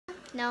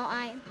No,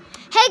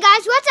 Hey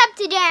guys, what's up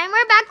today? And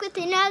we're back with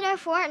another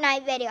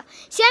Fortnite video.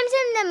 Sam's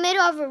in the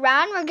middle of a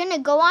round. We're going to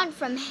go on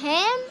from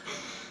him.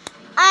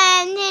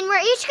 And then we're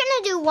each going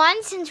to do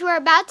one since we're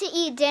about to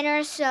eat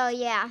dinner, so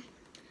yeah.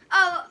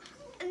 Oh,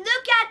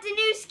 look at the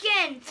new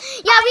skin.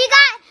 Yeah,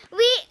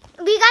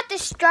 we got the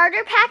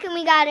starter pack and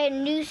we got a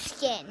new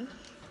skin.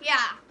 Yeah,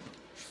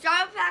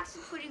 starter pack's a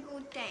pretty cool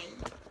thing.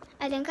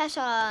 I think I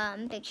saw a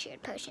big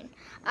shield potion.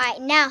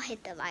 Alright, now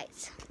hit the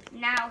lights.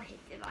 Now hit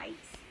the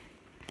lights.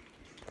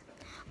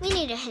 We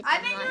need to hit the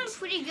lights. I've been doing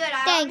pretty good.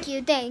 Thank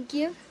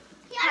you.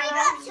 Yeah, I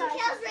got 2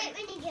 kills right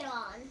when you get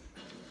on.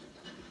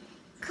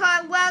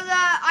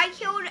 I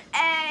killed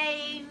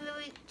a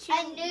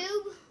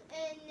noob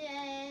and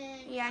then...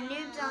 Yeah,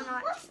 noobs are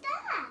not... What's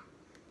that?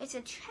 It's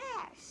a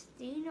chest.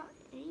 Do you know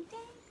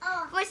anything?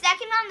 Oh. For a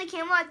second on the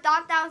camera, I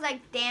thought that was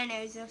like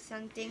Thanos or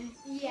something.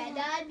 Yeah,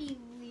 that'd be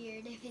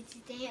weird if it's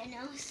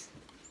Thanos.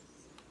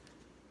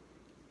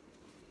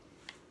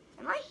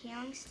 Am I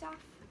hearing stuff?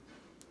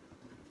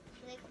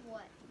 Like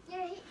what?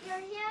 You're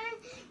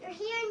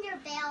hearing your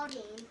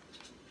building.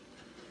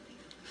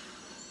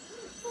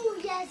 Oh,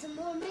 yeah, some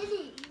more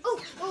minis.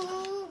 Ooh.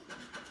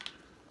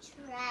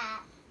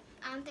 Trap.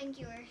 I don't think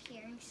you were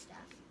hearing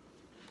stuff.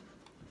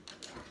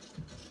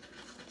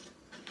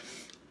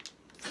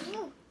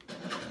 Ooh.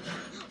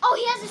 Oh,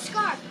 he has a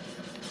scarf.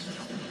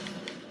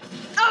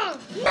 Oh,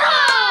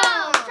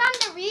 no! From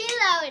the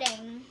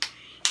reloading.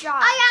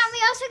 Josh. Oh, yeah, and we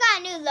also got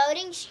a new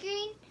loading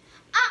screen.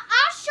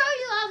 I'll show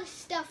you all the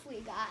stuff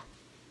we got.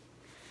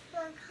 So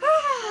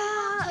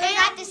we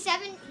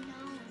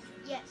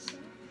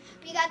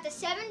got the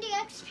 70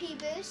 XP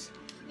boost.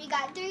 We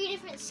got 3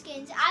 different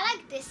skins. I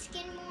like this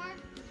skin more.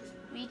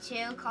 Me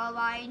too,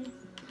 Carbine.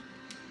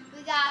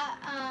 We got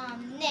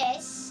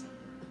this.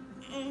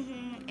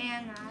 And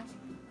that.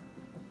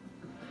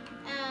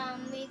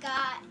 We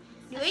got.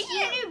 Do we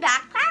get a new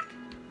backpack?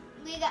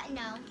 We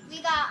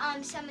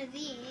got some of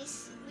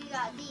these. We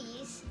got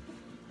these.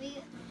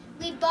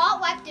 We bought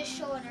Wipe the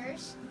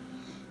Shoulders.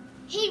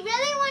 He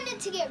really wanted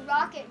to get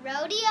Rocket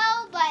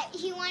Rodeo, but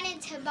he wanted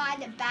to buy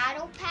the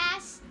Battle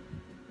Pass.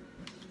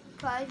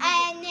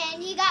 And then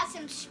he got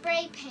some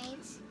spray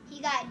paints. He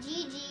got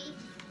GG,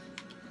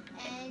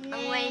 and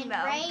then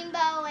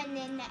Rainbow, and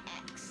then the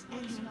X.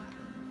 X mark.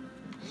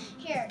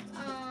 Here,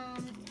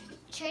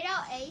 trade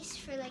out Ace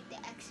for like the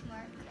X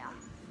mark. Yeah.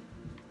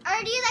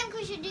 Or do you think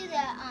we should do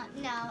the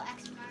no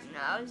X mark?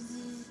 No,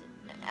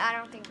 I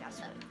don't think that's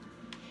good.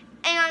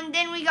 And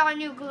then we got a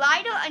new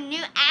glider, a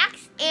new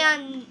axe,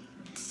 and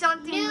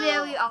something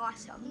really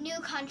awesome. New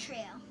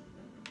contrail.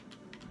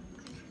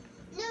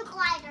 New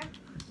glider.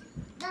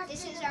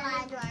 This is our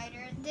new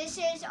glider. This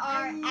is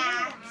our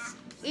axe.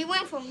 We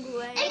went from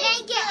glider. We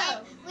didn't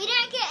get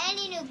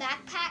any new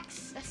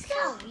backpacks. That's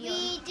so weird.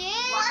 We did.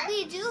 What?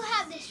 We do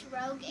have this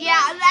rogue.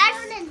 Yeah,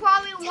 that's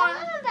probably Tell one.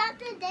 them about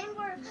the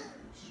Denver.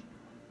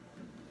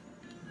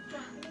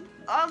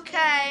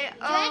 Okay.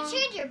 Do you want to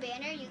change your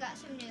banner? You got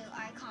some new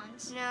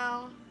icons.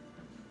 No.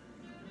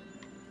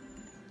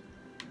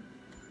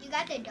 You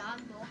got the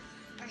dog bowl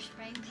or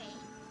spray paint.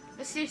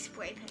 Let's do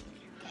spray paint.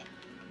 Okay.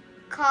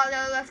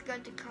 Color. Let's go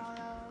to color.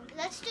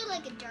 Let's do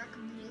like a dark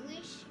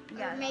bluish,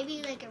 Yeah. or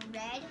maybe like a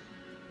red.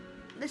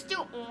 Let's do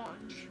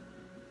orange.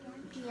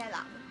 Yeah,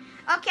 that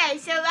one. Okay,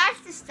 so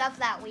that's the stuff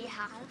that we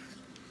have.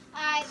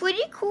 Alright.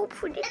 Pretty cool.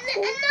 And look at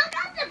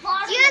the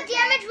bottom. Do you have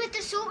damage with the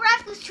assault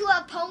rifles to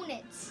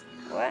opponents?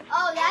 What?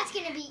 Oh, that's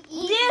gonna be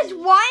easy. There's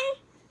one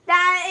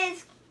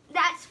that's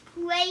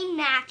play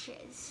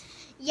matches.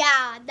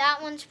 Yeah,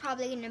 that one's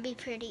probably gonna be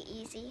pretty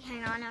easy.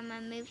 Hang on, I'm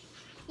gonna move.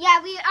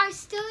 Yeah, we are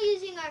still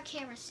using our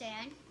camera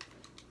stand.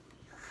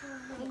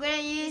 I'm gonna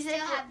use We it.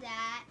 still have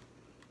that.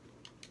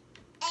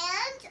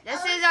 And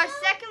This is our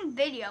second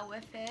video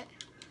with it.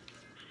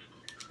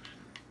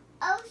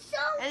 Also,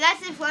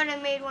 Unless if I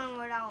made one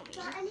without me.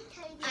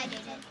 I did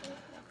it.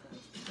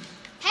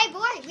 Hey,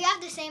 boy, we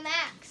have the same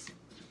axe.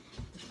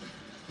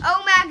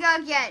 Omega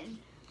again.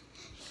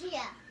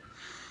 Yeah.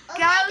 Go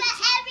Omega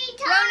to- every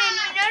time. Ronan,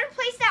 you know the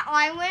place that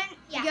I went?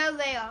 Yeah. Go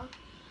there.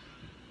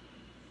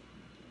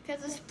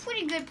 Because it's a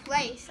pretty good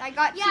place. I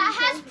got Yeah, it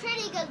has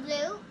pretty good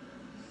loot.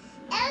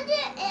 And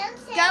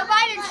Go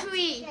by the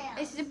tree.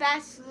 It's the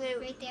best loot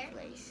Right there?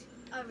 place.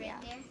 Oh, right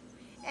there.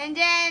 And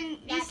then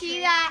you That see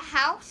tree? that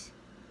house?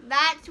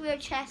 That's where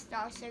chests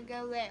are, so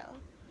go there.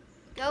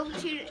 Go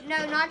to,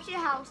 no, not your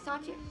house,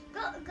 not your,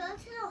 Go to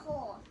the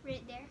hole.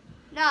 Right there.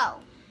 no.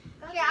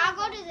 Here, I'll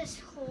go to this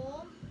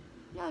hole.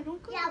 No,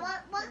 don't go. Yeah,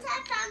 once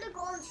I found the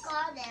golden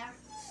scar there.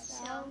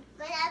 So,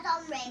 But that's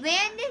on rainbow.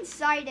 Land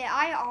inside it.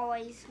 I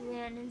always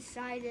land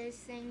inside those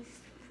things. It's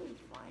pretty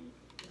fun.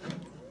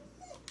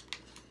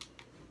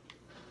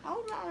 I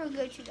would rather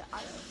go to the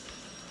other.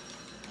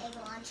 Egg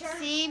launcher.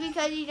 See,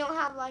 because you don't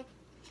have like.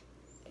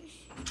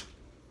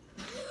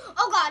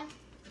 oh God.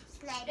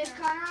 Sniper.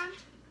 Connor on?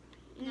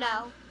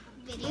 No.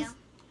 Video.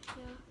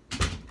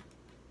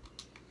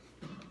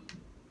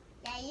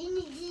 Yeah, you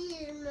need to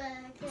use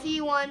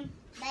T1.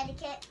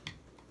 medikit.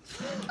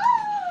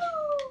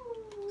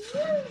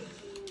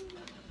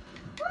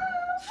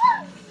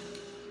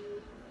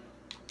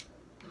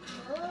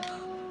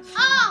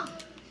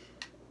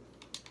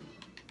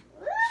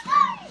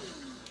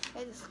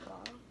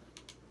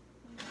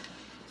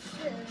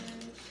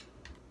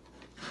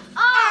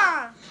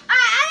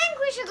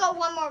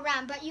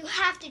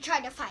 have to try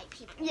to fight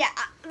people. Yeah,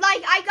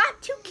 like I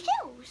got 2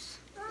 kills.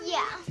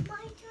 Yeah.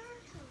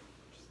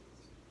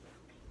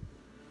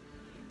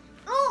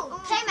 Ooh,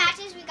 play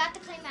matches. We got to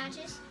play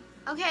matches.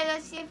 Okay,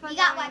 let's see if We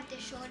got wipe the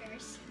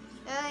shoulders.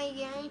 Did I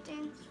get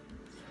anything?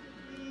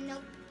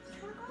 Nope.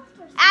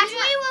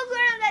 Actually, we're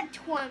gonna let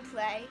Torn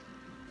play.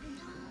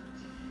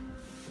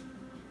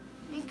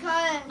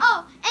 Because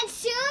Oh, and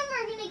soon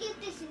we're gonna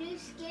get this new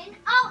skin.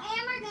 Oh,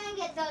 and we're gonna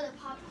get the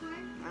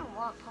popcorn. I don't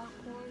want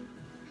popcorn.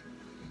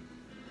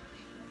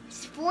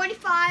 It's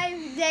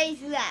 45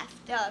 days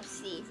left of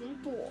season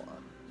 4.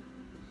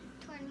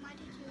 Torn, why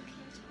did you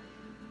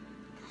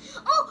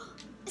cancel? Oh,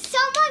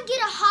 someone get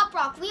a hop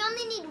rock. We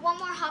only need 1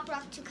 more hop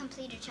rock to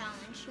complete a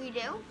challenge. We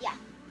do? Yeah.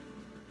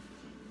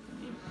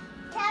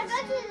 Can I go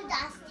to the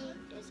Dusty?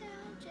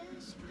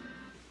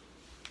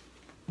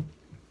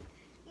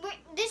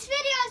 This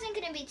video isn't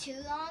gonna be too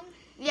long.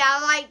 Yeah,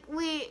 like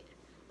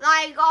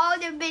all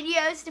the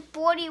videos, the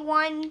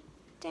 41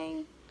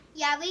 thing.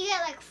 Yeah, we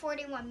get like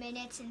 41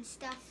 minutes and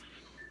stuff.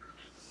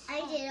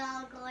 I did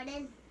all,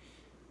 Gordon.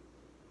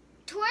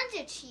 Torn's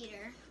a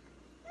cheater.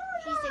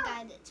 He's the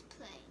guy that's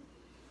playing.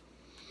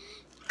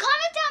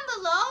 Comment down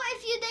below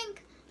if you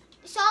think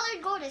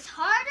solid gold is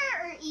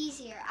harder or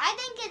easier. I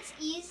think it's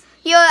easy.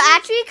 Yo, it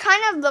actually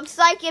kind of looks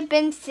like it's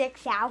been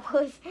 6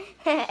 hours.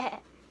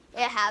 It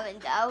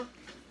haven't though.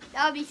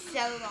 That would be so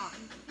long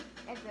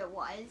if it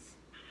was.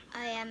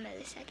 I am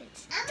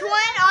milliseconds.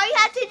 Twin, all you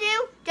have to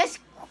do, just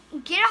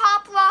get a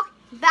hop rock,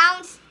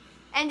 bounce,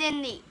 and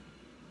then leave.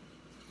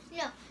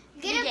 No,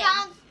 You get a did.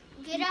 bounce,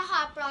 get a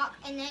hop rock,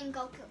 and then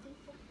go kill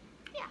people.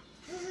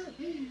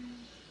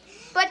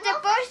 But the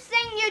first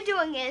thing you're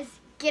doing is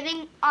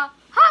getting a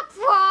hop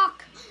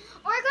rock.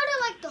 Or go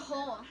to like the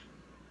hole.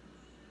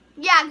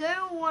 Yeah,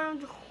 go to one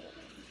of the holes,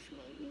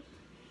 maybe.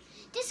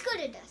 Just go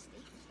to Dusty.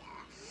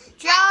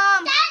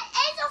 Jump. That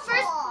is a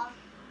First- hole.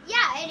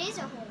 Yeah, it is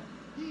a hole.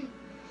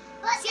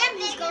 But Sam,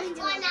 the he's going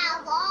biggest to one the-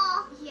 out of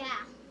all.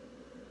 Yeah.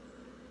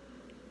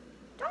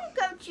 Don't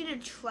go to the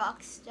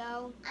trucks,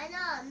 though. I know,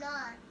 I'm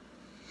not.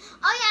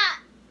 Oh yeah.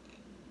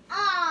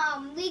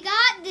 We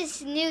got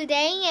this new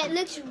thing. It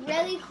looks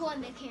really cool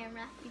in the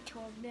camera. We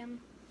told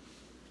them,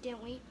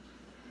 didn't we?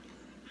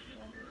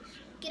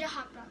 Get a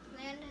hop rock.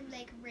 Land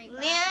like right.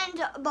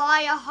 Land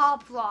by a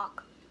hop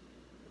rock.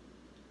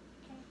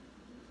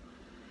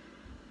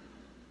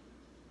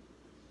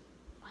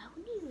 Why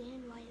would you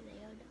land right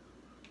there,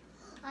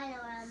 though? I know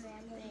where I'm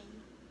landing.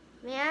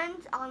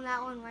 Land on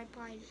that one right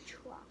by the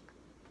truck.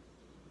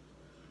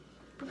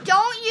 But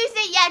don't use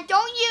it yet.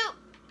 Don't you?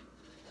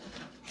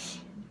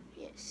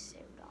 Yes, so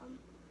dumb.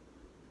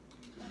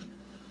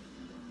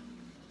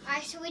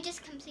 Alright, so we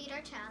just complete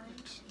our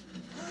challenge.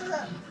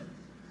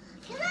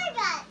 Cause I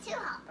got 2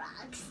 hot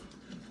rocks.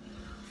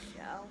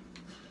 So.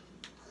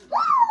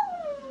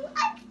 Woo!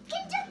 I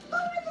can jump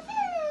over the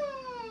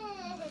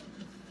fence.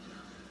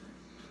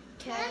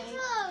 Okay. That's a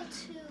little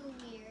too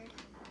weird.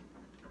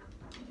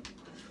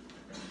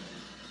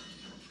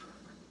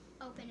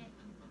 Open it.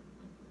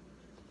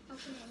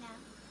 Open it now.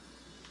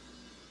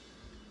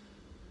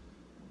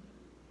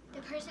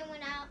 The person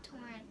went out,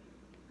 Torrent.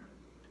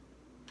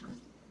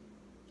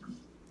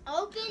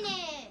 Open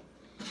it.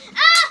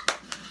 Ah!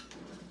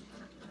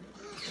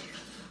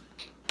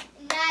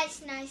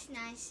 Nice, nice,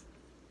 nice.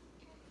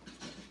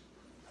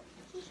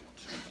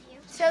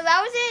 So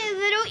that was a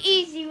little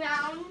easy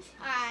round.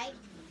 Alright.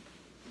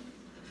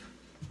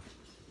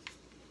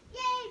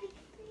 Yay!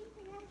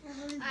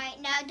 Alright,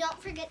 now don't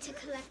forget to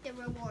collect the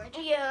reward.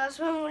 Yeah, that's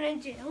what I'm gonna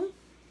do.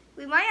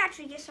 We might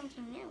actually get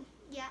something new.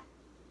 Yeah.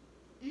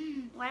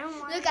 Why don't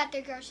we? Look at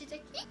the girl. She's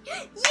like,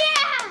 yeah!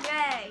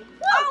 Yay!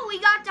 Oh, we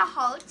got the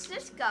hearts.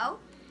 Let's go.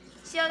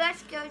 So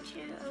let's go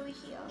to over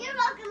here. You're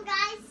welcome,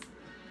 guys.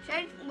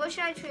 What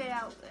should I trade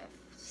out with?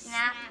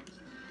 Snap.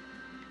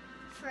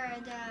 For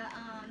the,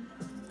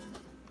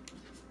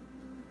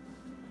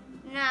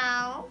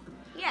 No.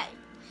 Yay.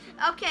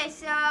 Okay,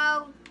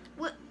 so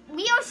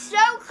we are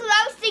so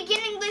close to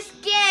getting the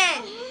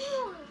skin.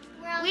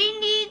 We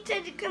need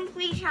to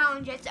complete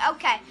challenges.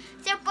 Okay,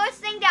 so first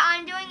thing that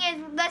I'm doing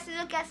is let's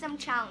look at some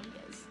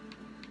challenges.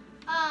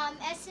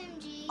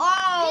 SMG,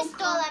 Oh,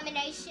 pistol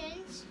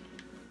eliminations.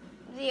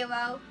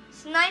 0.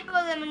 Sniper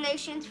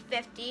eliminations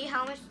 50.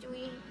 How much do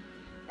we?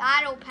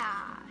 Battle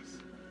pass.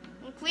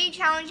 Complete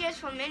challenges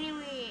from any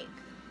week.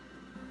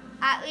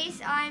 At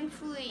least I'm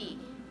free.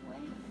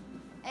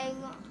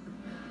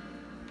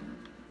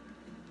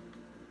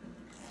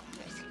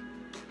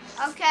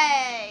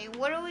 Okay,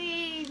 what do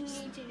we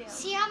need to do?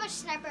 See how much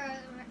sniper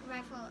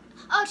rifle.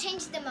 Oh,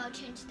 change the mode.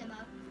 Change the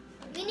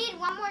mode. We need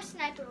 1 more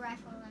sniper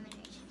rifle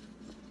elimination.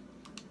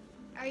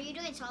 Are you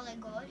doing solid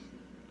gold?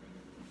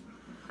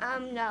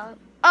 No.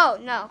 Oh,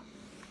 no.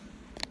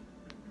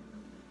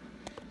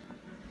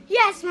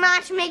 Yes,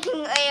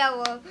 matchmaking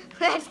AOL.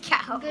 Let's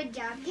go. Good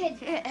job. Good.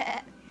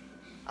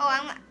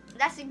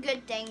 That's a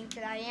good thing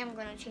because I am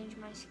going to change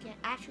my skin.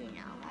 Actually,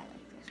 no, I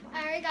like this one.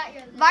 I already got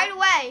your. By the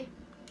way,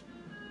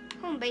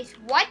 home base,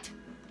 what?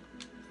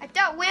 I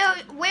thought, where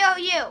are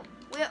you?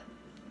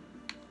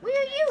 Where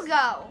you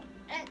go?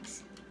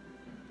 X.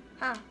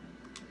 Huh.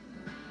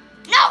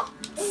 No!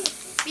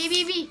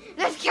 B.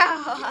 Let's go.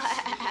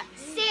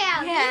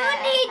 Sam, you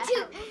need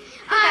to.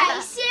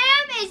 Alright,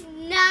 Sam is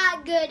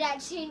not good at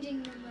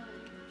changing the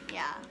mode.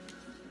 Yeah.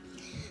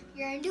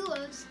 You're in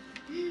duos.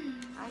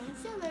 I'm in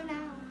silver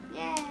now.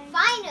 Yay.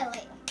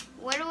 Finally.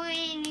 What do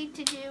we need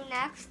to do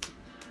next?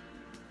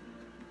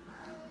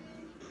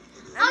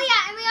 Oh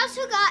yeah, and we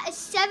also got a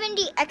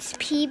 70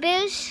 XP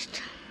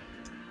boost.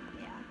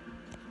 Yeah.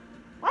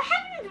 What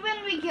happens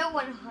when we get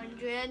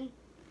 100?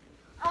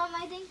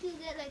 I think you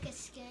get like a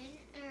skin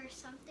or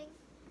something.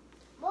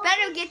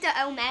 Better get the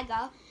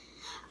Omega.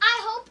 I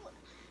hope,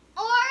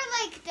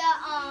 or like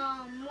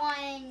the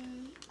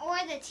one, or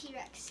the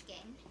T-Rex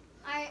skin.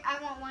 I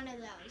want one of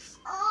those.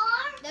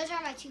 Or Those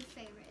are my two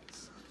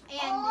favorites.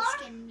 And the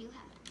skin you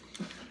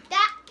have.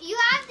 That you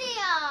have the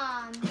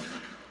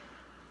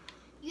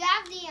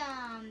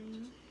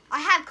I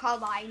have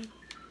Carbine.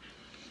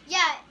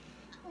 yeah,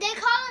 they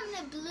call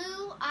him the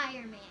Blue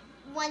Iron Man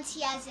once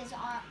he has his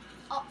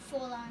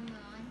full armor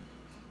on.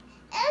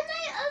 and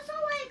I also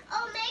like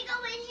Omega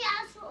when he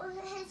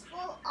has his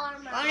full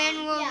armor. Well,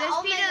 then will Yeah,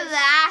 this be the Omega's-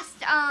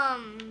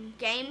 last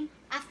game?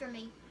 After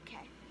me.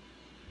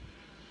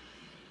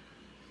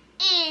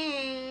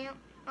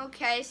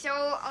 Okay,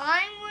 so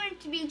I'm going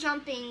to be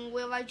jumping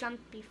where I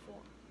jumped before.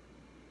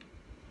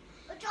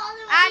 Which all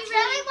the way He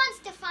really wants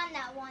to find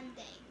that one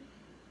thing.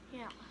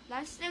 Yeah,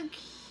 that's the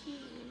key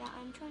that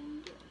I'm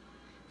trying to do.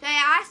 So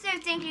I also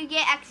think you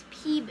get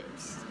XP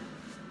boost.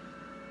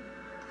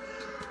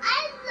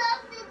 I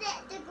love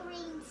the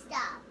green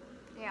stuff.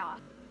 Yeah,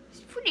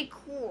 it's pretty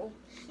cool.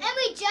 And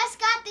we just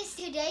got this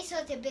today, so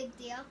it's a big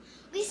deal.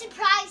 We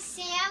surprised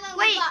Sam, and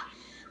Wait.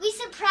 we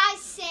surprised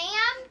Sam,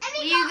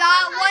 and You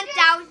got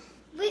 1,000.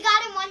 we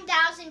got him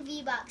 1,000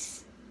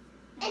 V-Bucks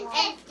And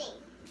Wow.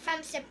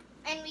 50.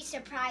 and we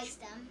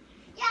surprised them.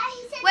 Yeah,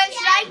 he said Wait,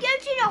 should I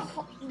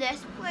go to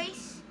this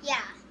place? Yeah.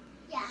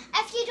 Yeah.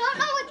 If you don't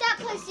know what that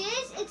place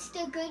is, it's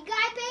the good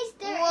guy base.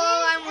 Well,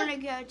 I want to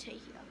go to here.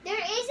 There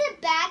is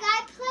a bad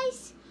guy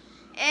place.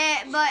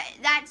 But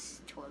that's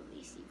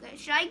totally secret.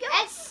 Should I go?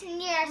 It's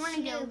near I wanna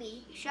go.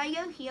 Snoopy. Should I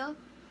go here?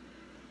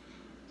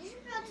 You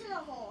should go to the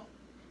hole.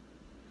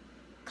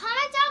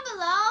 Comment down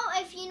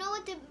below if you know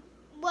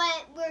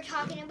what we're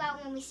talking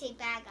about when we say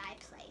bad guy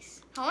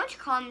place. How much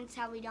comments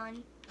have we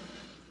done?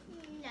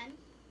 None.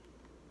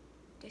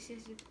 This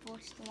is the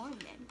first one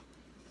then.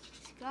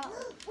 Let's go.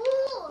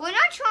 Ooh. We're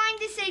not trying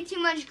to say too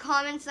much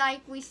comments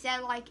like we said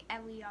like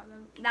every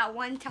other that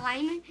one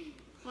time.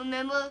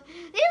 Remember?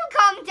 Leave a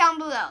comment down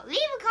below. Leave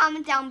a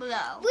comment down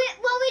below. We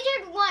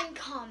did one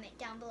comment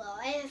down below.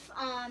 If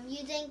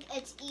you think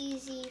it's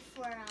easy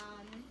for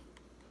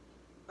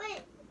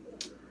Wait.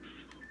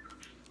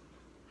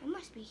 I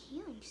must be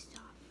healing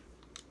stuff.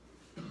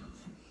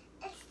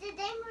 It's the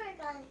day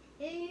we're going.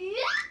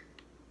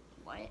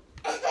 What?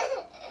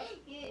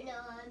 You know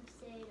what I'm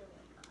saying. Oh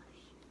my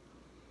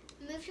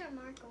gosh. move your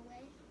mark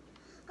away.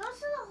 Go to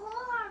the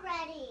hole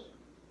already.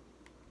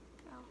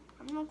 No,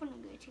 I'm not gonna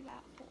go to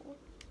that hole.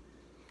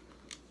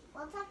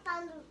 Once I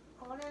found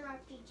the golden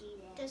RPG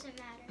there. Doesn't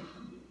matter.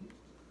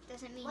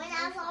 Doesn't mean When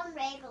how I was far. on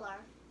regular.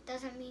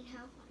 Doesn't mean how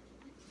far.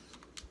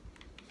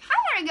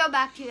 I want to go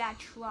back to that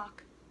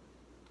truck.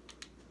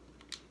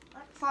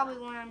 What Probably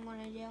truck? what I'm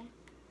gonna do.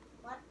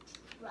 What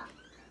truck?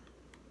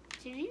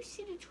 Did you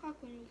see the truck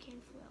when we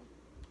came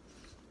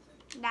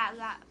through? That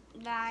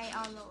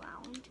all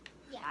around.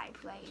 Yeah. I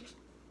played.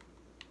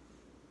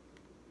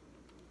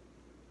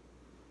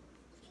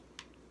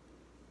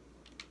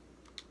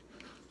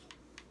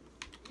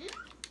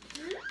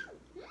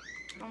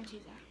 Don't do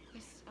that.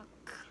 It's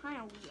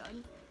kind of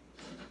weird.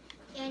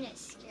 And it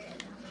scares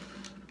them.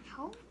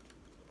 How?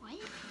 What?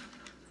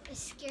 It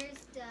scares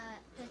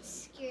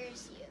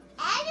you.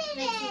 Edit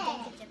Makes you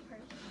think it. it's a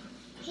person.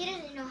 He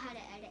doesn't know how to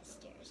edit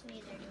stairs,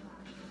 neither do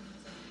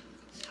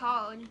It's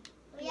hard.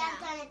 We Yeah. have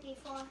done it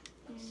before.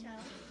 I. So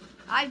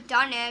I've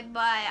done it,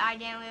 but I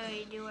didn't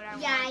really do what I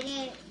yeah, I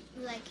wanted.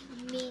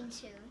 didn't mean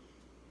to.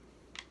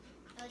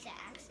 It was an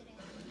accident.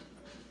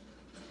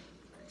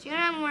 Soon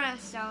I'm gonna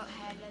start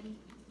heading.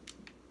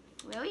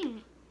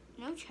 Really?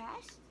 No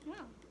chest? No.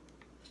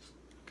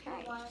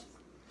 Okay. It was.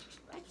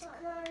 Let's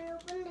But I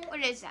opened it. What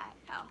is that?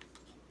 Oh.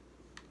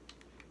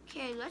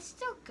 Okay, let's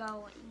still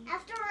going.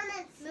 After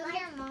running Move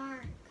your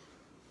mark.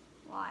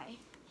 Why?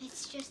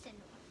 It's just an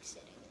orc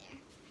sitting there.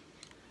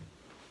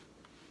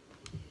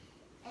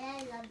 And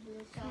I love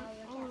blue, so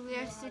I Oh, would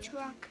there's have the to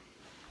truck.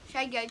 Should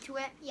I go to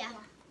it? Yeah.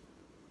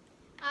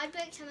 I'd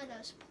break some of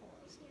those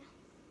poles.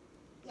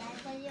 Yeah. Yeah,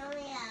 because you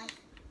only have.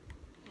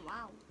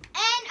 Wow. And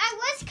I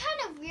was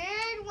kind of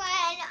weird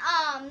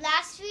when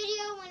last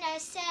video when I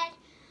said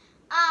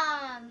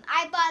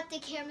I bought the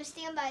camera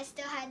stand, but I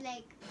still had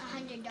like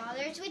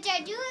 $100, which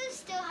I do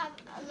still have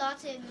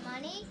lots of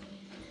money,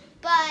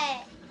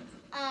 but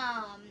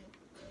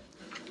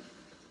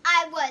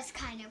I was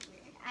kind of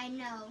weird. I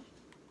know,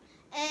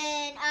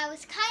 and I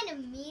was kind of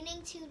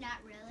meaning to, not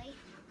really.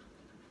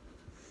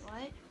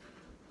 What?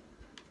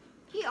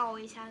 He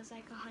always has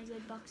like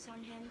 $100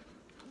 on him.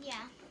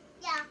 Yeah.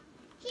 Yeah.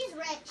 He's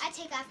rich. I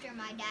take after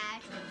my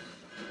dad.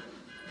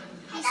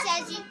 He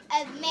says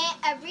a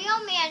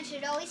real man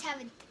should always have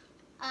 $100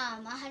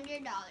 on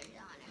him.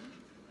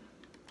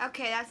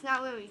 Okay, that's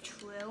not really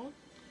true.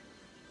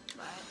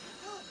 But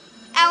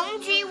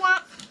LMG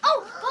want.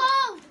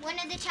 Oh, one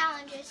of the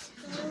challenges.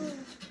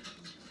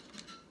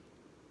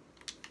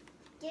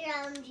 Get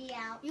LMG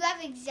out. You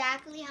have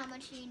exactly how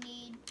much you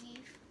need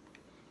beef.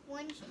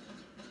 Where is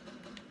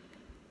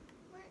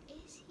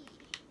he?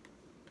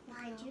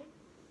 Behind you.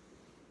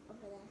 Over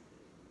there.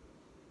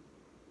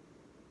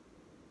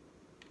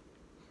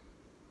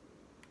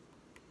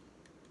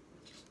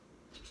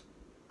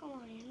 Come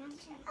on, you're not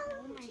gonna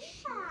hold my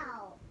shit.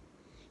 Out.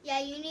 Yeah,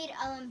 you need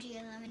LMG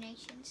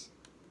eliminations.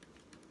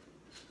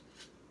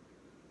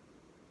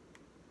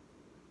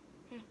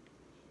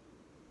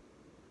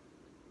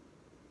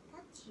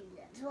 That's you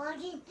that's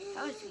walking.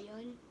 That was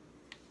weird.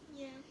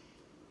 Yeah.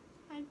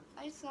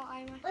 I thought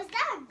I might. Was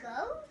that a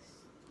ghost?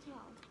 No.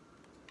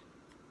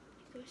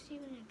 Ghosts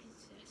even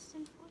exist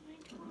in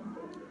Fortnite?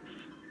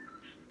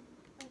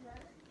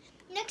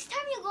 Next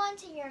time you go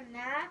into your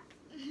map,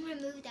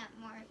 remove that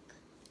mark.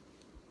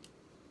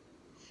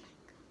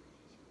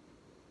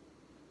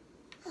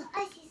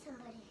 I see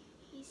somebody.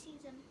 He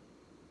sees him.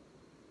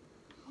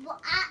 Well,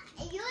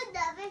 you would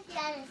love if you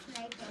had a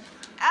sniper.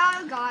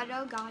 Oh god,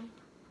 oh god.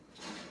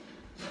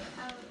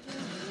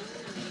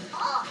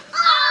 Oh!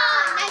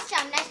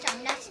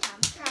 Nice job.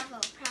 Bravo.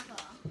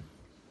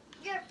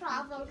 You're a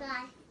Bravo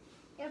guy.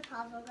 You're a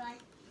Bravo guy.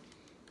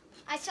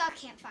 I saw a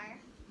campfire.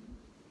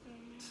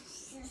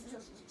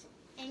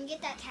 And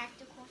get that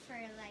tactical for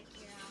like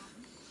your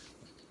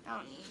I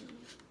don't need it.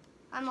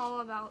 I'm all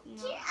about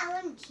no. Get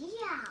LMG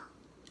out.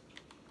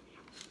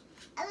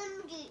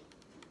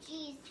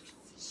 LMGs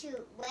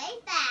shoot way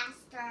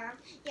faster.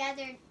 Yeah,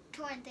 they're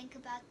torn. Think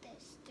about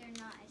this. They're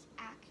not as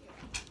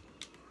accurate.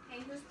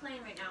 Hey, who's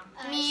playing right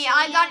now? Me, so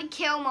I yeah. got a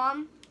kill,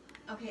 Mom.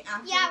 Okay,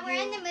 after Yeah, we're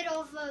you, in the middle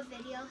of a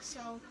video,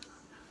 so.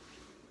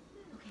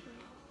 Okay,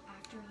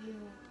 after you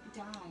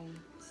die,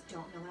 just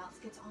don't no one else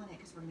gets on it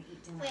because we're gonna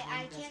eat dinner. Wait, at I the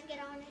end of this. can't get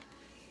on it.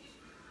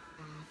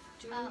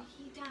 After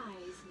he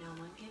dies, no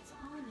one gets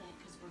on it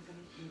because we're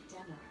gonna eat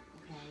dinner.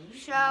 Okay.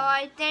 So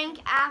I think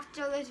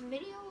after this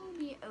video will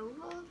be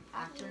over.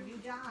 After you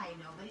die,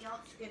 nobody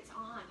else gets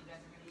on. You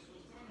guys are gonna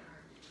eat dinner.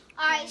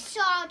 Alright,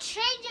 so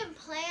changing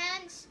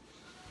plans.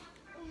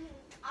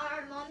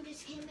 Our mom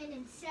just came in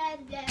and said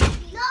that.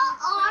 Not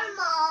our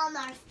mom,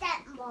 our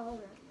stepmom.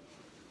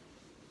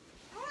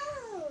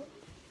 Oh.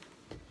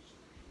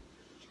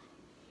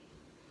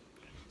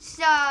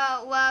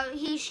 So, well,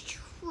 he's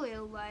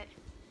true, but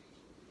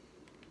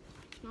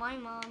it's my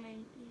mom,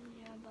 and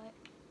yeah, but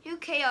who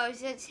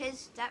cares? It's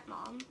his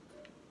stepmom.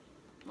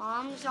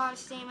 Moms are the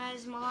same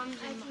as moms.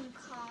 I And can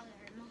call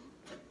her mom.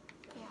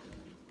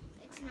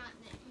 Yeah. It's not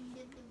the end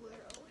of the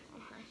world.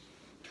 Okay.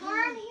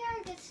 Torn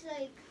here gets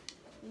like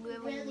Really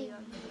really weird.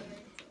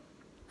 weird.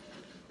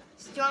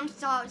 Storm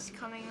starts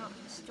coming up.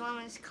 Storm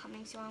is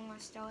coming, so I'm gonna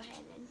start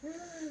headed.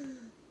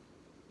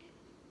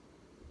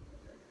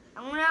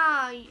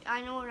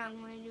 I know what I'm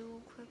gonna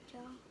do, Crypto.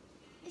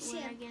 See,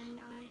 When I get and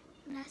die.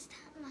 last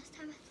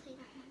time I played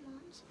at my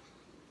mom's,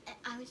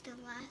 I was the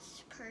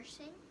last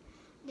person.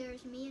 There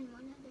was me and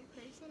one other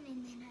person,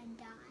 and then I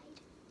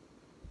died.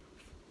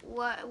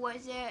 What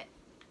was it?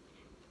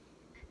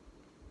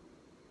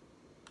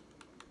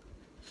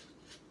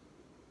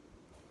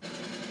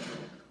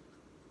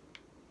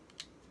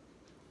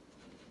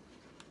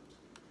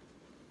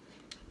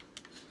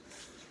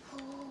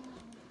 Oh,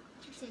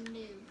 it's a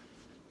noob.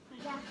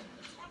 Yeah,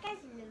 that guy's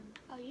a noob.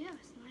 Oh, you have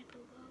a sniper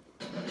bow.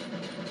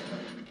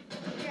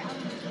 Here, I'll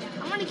look it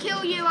up. I'm gonna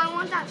kill you. I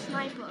want that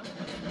sniper.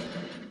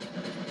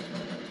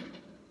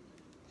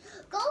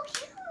 Go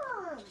kill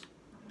him.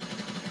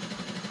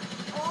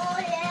 Oh,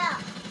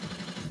 yeah.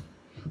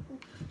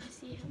 I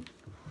see him.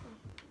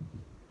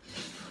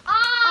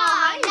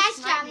 Oh,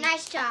 nice.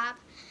 nice job.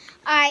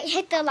 All right,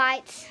 hit the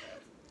lights.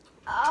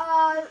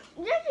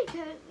 Just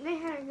because they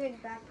had a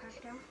good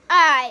backpack though.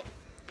 All right,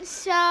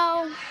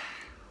 so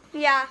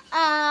Yeah.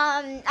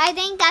 I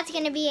think that's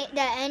gonna be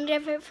the end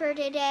of it for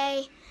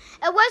today.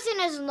 It wasn't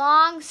as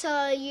long,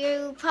 so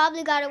you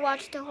probably gotta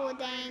watch the whole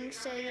thing.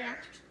 So yeah.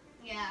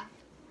 Yeah.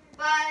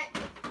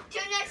 But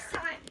till next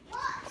time.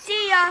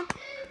 See ya.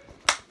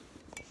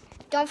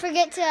 Don't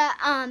forget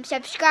to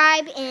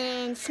subscribe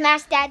and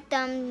smash that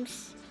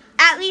thumbs.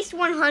 At least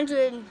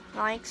 100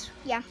 likes.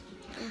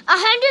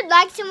 100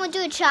 likes and we'll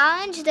do a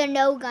challenge, the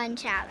no gun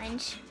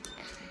challenge.